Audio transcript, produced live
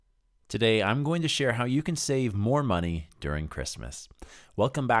Today, I'm going to share how you can save more money during Christmas.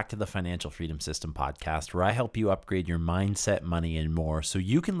 Welcome back to the Financial Freedom System podcast, where I help you upgrade your mindset, money, and more so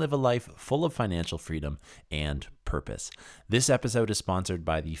you can live a life full of financial freedom and purpose. This episode is sponsored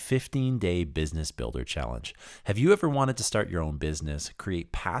by the 15-Day Business Builder Challenge. Have you ever wanted to start your own business,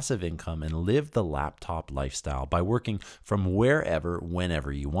 create passive income, and live the laptop lifestyle by working from wherever,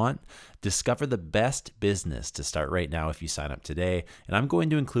 whenever you want? Discover the best business to start right now if you sign up today, and I'm going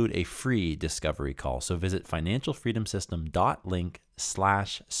to include a free discovery call. So visit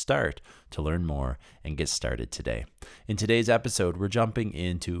financialfreedomsystem.link/start to learn more and get started today. In today's episode, we're jumping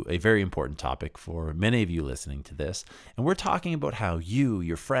into a very important topic for many of you listening to this, and we're talking about how you,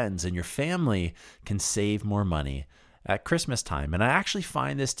 your friends, and your family can save more money at Christmas time. And I actually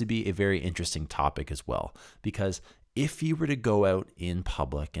find this to be a very interesting topic as well, because if you were to go out in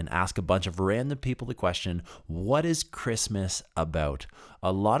public and ask a bunch of random people the question, what is Christmas about?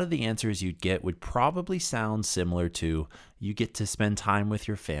 A lot of the answers you'd get would probably sound similar to you get to spend time with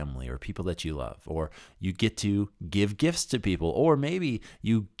your family or people that you love, or you get to give gifts to people, or maybe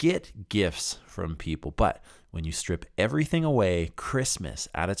you get gifts from people. But when you strip everything away, Christmas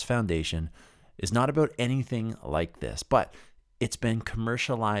at its foundation is not about anything like this. But it's been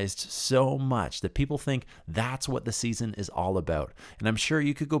commercialized so much that people think that's what the season is all about. And I'm sure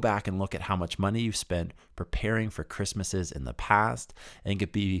you could go back and look at how much money you've spent preparing for Christmases in the past. And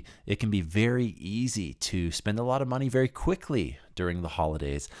it can be very easy to spend a lot of money very quickly during the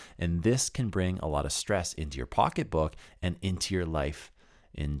holidays. And this can bring a lot of stress into your pocketbook and into your life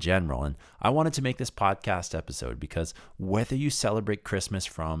in general. And I wanted to make this podcast episode because whether you celebrate Christmas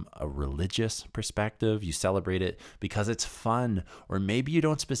from a religious perspective, you celebrate it because it's fun, or maybe you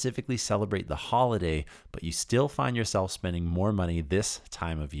don't specifically celebrate the holiday, but you still find yourself spending more money this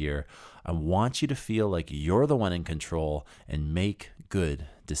time of year, I want you to feel like you're the one in control and make good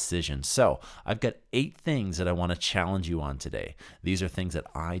decisions. So I've got 8 things that I want to challenge you on today. These are things that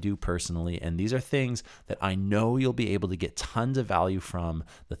I do personally, and these are things that I know you'll be able to get tons of value from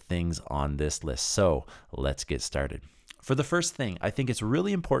the things on this list. So let's get started. For the first thing, I think it's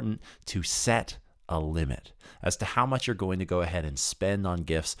really important to set a limit as to how much you're going to go ahead and spend on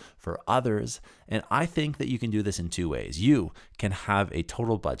gifts for others. And I think that you can do this in 2 ways. You can have a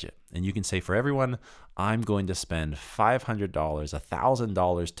total budget, and you can say, for everyone, I'm going to spend $500,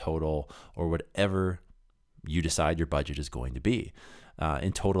 $1,000 total, or whatever you decide your budget is going to be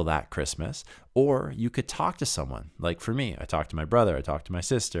in total that Christmas. Or you could talk to someone. Like for me, I talk to my brother, I talk to my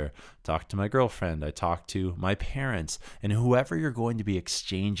sister, talk to my girlfriend, I talk to my parents, and whoever you're going to be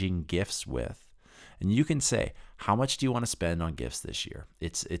exchanging gifts with. And you can say, how much do you want to spend on gifts this year?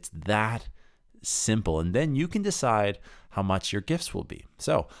 It's that simple. And then you can decide how much your gifts will be.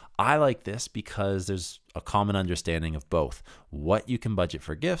 So I like this because there's a common understanding of both what you can budget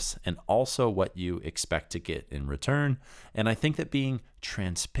for gifts and also what you expect to get in return. And I think that being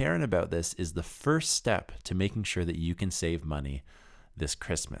transparent about this is the first step to making sure that you can save money this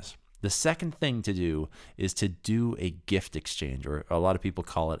Christmas. The second thing to do is to do a gift exchange, or a lot of people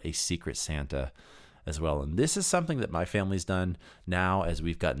call it a secret Santa as well. And this is something that my family's done now as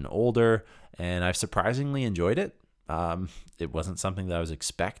we've gotten older, and I've surprisingly enjoyed it. It wasn't something that I was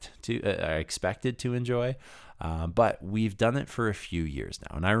expected to enjoy, but we've done it for a few years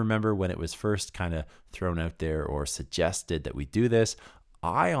now. And I remember when it was first kind of thrown out there or suggested that we do this,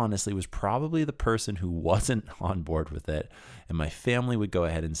 I honestly was probably the person who wasn't on board with it. And my family would go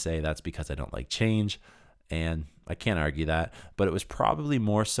ahead and say that's because I don't like change. And I can't argue that, but it was probably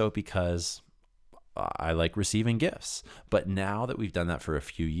more so because I like receiving gifts. But now that we've done that for a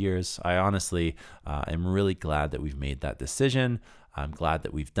few years, I honestly am really glad that we've made that decision. I'm glad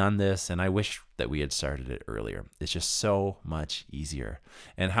that we've done this, and I wish that we had started it earlier. It's just so much easier.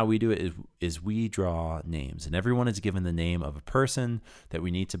 And how we do it is we draw names, and everyone is given the name of a person that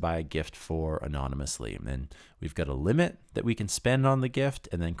we need to buy a gift for anonymously. And we've got a limit that we can spend on the gift,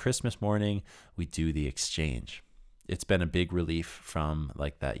 and then Christmas morning, we do the exchange. It's been a big relief from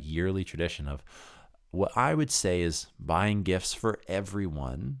like that yearly tradition of what I would say is buying gifts for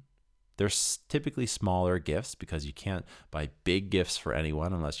everyone. They're typically smaller gifts because you can't buy big gifts for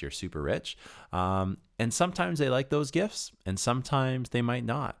anyone unless you're super rich. And sometimes they like those gifts and sometimes they might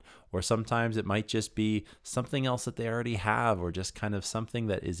not. Or sometimes it might just be something else that they already have, or just kind of something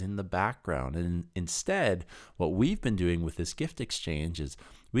that is in the background. And instead, what we've been doing with this gift exchange is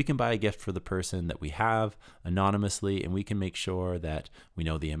we can buy a gift for the person that we have anonymously, and we can make sure that we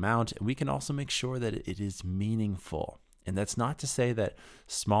know the amount, and we can also make sure that it is meaningful. And that's not to say that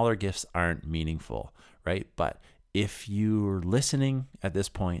smaller gifts aren't meaningful, right? But if you're listening at this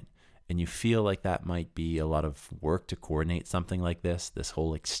point and you feel like that might be a lot of work to coordinate something like this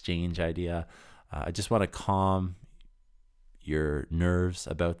whole exchange idea, I just want to calm your nerves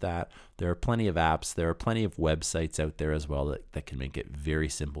about that. There are plenty of apps, there are plenty of websites out there as well that can make it very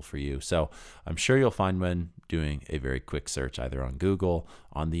simple for you. So I'm sure you'll find one doing a very quick search either on Google,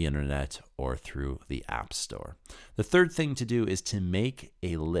 on the internet, or through the App Store. The third thing to do is to make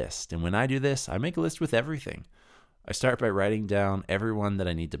a list. And when I do this, I make a list with everything. I start by writing down everyone that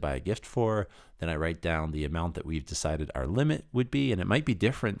I need to buy a gift for. Then I write down the amount that we've decided our limit would be. And it might be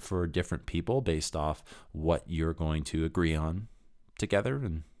different for different people based off what you're going to agree on together.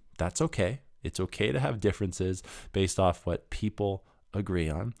 And that's okay. It's okay to have differences based off what people agree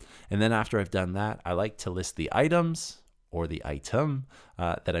on. And then after I've done that, I like to list the items or the item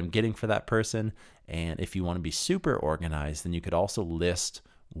that I'm getting for that person. And if you want to be super organized, then you could also list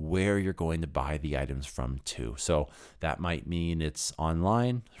where you're going to buy the items from too. So that might mean it's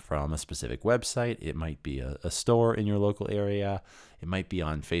online from a specific website. It might be a store in your local area. It might be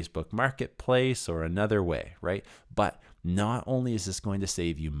on Facebook Marketplace or another way, right? But not only is this going to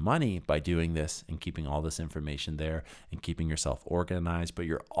save you money by doing this and keeping all this information there and keeping yourself organized, but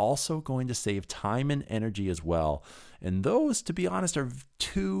you're also going to save time and energy as well. And those, to be honest, are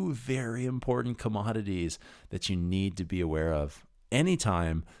two very important commodities that you need to be aware of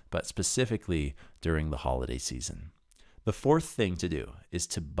anytime, but specifically during the holiday season. The fourth thing to do is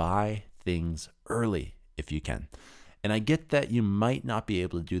to buy things early if you can. And I get that you might not be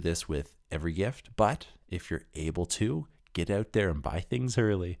able to do this with every gift, but if you're able to, get out there and buy things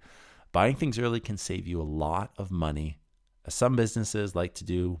early. Buying things early can save you a lot of money. Some businesses like to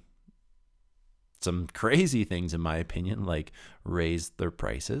do some crazy things, in my opinion, like raise their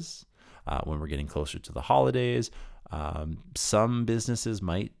prices when we're getting closer to the holidays. Some businesses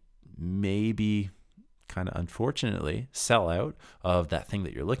might maybe kind of unfortunately sell out of that thing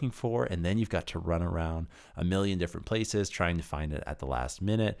that you're looking for, and then you've got to run around a million different places trying to find it at the last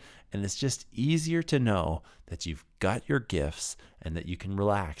minute. And it's just easier to know that you've got your gifts and that you can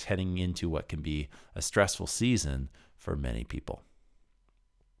relax heading into what can be a stressful season for many people.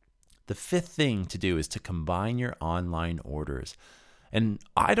 The fifth thing to do is to combine your online orders. And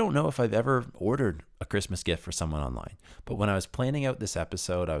I don't know if I've ever ordered a Christmas gift for someone online, but when I was planning out this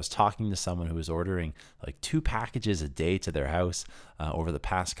episode, I was talking to someone who was ordering like 2 packages a day to their house over the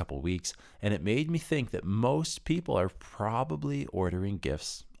past couple of weeks. And it made me think that most people are probably ordering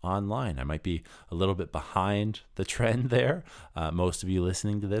gifts online. I might be a little bit behind the trend there. Most of you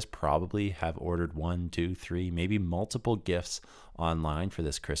listening to this probably have ordered 1, 2, 3, maybe multiple gifts online for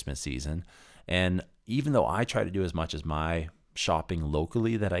this Christmas season. And even though I try to do as much as my shopping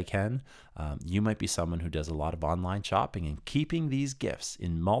locally that I can, you might be someone who does a lot of online shopping, and keeping these gifts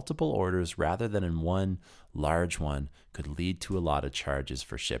in multiple orders rather than in one large one could lead to a lot of charges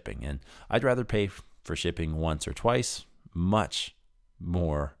for shipping. And I'd rather pay for shipping once or twice, much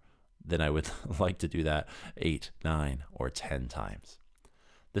more than I would like to do that 8, 9, or 10 times.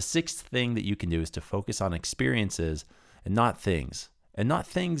 The sixth thing that you can do is to focus on experiences and not things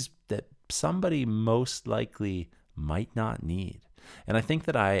that somebody most likely might not need. And I think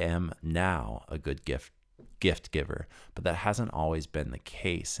that I am now a good gift giver, but that hasn't always been the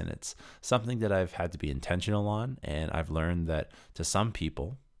case. And it's something that I've had to be intentional on. And I've learned that to some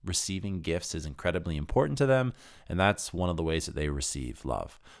people, receiving gifts is incredibly important to them. And that's one of the ways that they receive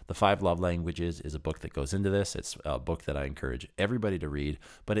love. The 5 Love Languages is a book that goes into this. It's a book that I encourage everybody to read,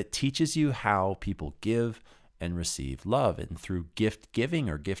 but it teaches you how people give and receive love. And through gift giving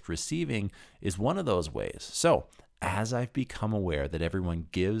or gift receiving is one of those ways. So as I've become aware that everyone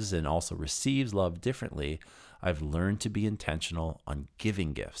gives and also receives love differently, I've learned to be intentional on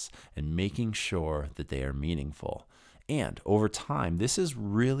giving gifts and making sure that they are meaningful. And over time, this is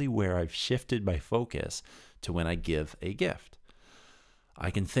really where I've shifted my focus to when I give a gift. I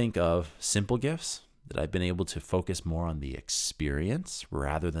can think of simple gifts that I've been able to focus more on the experience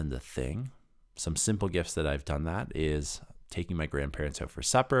rather than the thing. Some simple gifts that I've done that is taking my grandparents out for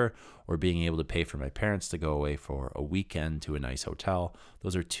supper, or being able to pay for my parents to go away for a weekend to a nice hotel.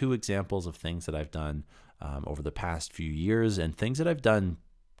 Those are 2 examples of things that I've done over the past few years, and things that I've done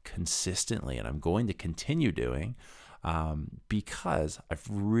consistently, and I'm going to continue doing because I've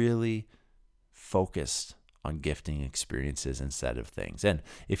really focused on gifting experiences instead of things. And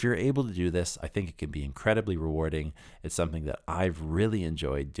if you're able to do this, I think it can be incredibly rewarding. It's something that I've really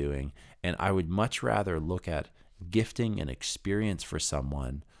enjoyed doing, and I would much rather look at gifting an experience for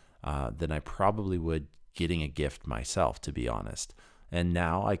someone than I probably would getting a gift myself, to be honest. And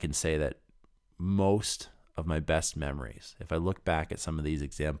now I can say that most of my best memories, if I look back at some of these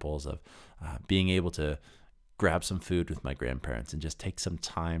examples of being able to grab some food with my grandparents and just take some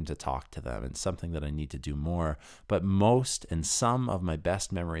time to talk to them. It's something that I need to do more. But most and some of my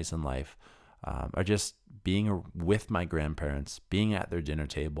best memories in life are just being with my grandparents, being at their dinner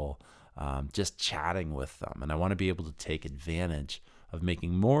table, just chatting with them. And I want to be able to take advantage of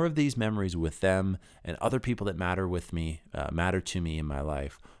making more of these memories with them and other people that matter to me in my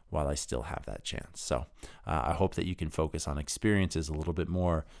life while I still have that chance. So I hope that you can focus on experiences a little bit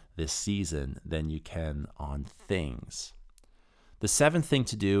more this season than you can on things. The seventh thing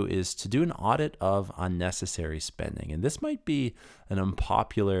to do is to do an audit of unnecessary spending. And this might be an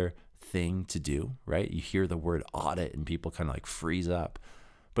unpopular thing to do, right? You hear the word audit and people kind of like freeze up.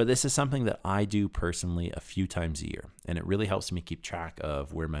 But this is something that I do personally a few times a year, and it really helps me keep track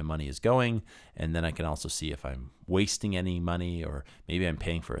of where my money is going. And then I can also see if I'm wasting any money, or maybe I'm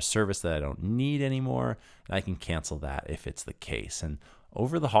paying for a service that I don't need anymore, and I can cancel that if it's the case. And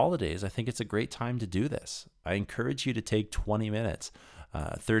over the holidays, I think it's a great time to do this. I encourage you to take 20 minutes,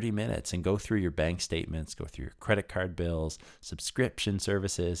 30 minutes, and go through your bank statements, go through your credit card bills, subscription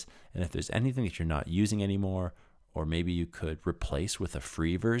services, and if there's anything that you're not using anymore, or maybe you could replace with a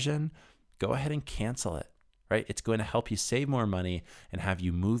free version, go ahead and cancel it, right? It's going to help you save more money and have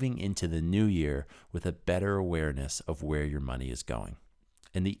you moving into the new year with a better awareness of where your money is going.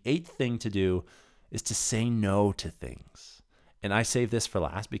 And the eighth thing to do is to say no to things. And I save this for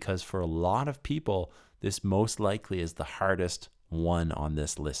last because for a lot of people, this most likely is the hardest one on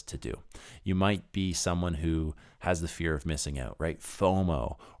this list to do. You might be someone who has the fear of missing out, right?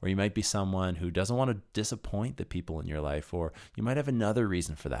 FOMO. Or you might be someone who doesn't want to disappoint the people in your life, or you might have another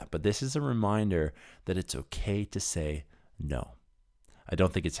reason for that. But this is a reminder that it's okay to say no. I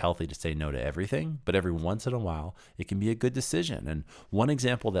don't think it's healthy to say no to everything, but every once in a while, it can be a good decision. And one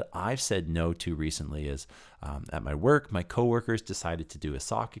example that I've said no to recently is at my work, my coworkers decided to do a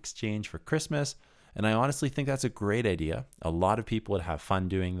sock exchange for Christmas. And I honestly think that's a great idea. A lot of people would have fun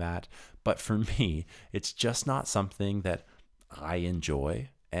doing that. But for me, it's just not something that I enjoy.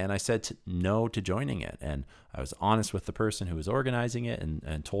 And I said no to joining it. And I was honest with the person who was organizing it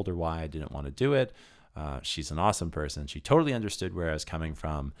and told her why I didn't want to do it. She's an awesome person. She totally understood where I was coming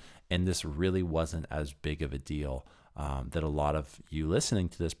from. And this really wasn't as big of a deal that a lot of you listening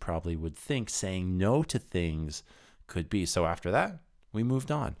to this probably would think saying no to things could be. So after that, we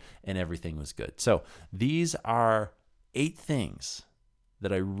moved on and everything was good. So these are 8 things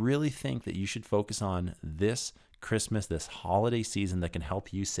that I really think that you should focus on this Christmas, this holiday season, that can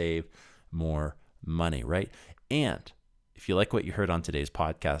help you save more money, right? And if you like what you heard on today's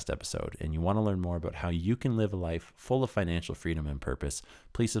podcast episode and you want to learn more about how you can live a life full of financial freedom and purpose,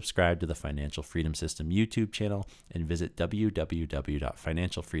 please subscribe to the Financial Freedom System YouTube channel and visit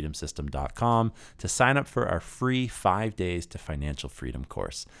www.financialfreedomsystem.com to sign up for our free 5 days to financial freedom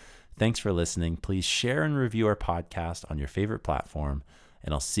course. Thanks for listening. Please share and review our podcast on your favorite platform,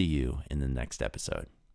 and I'll see you in the next episode.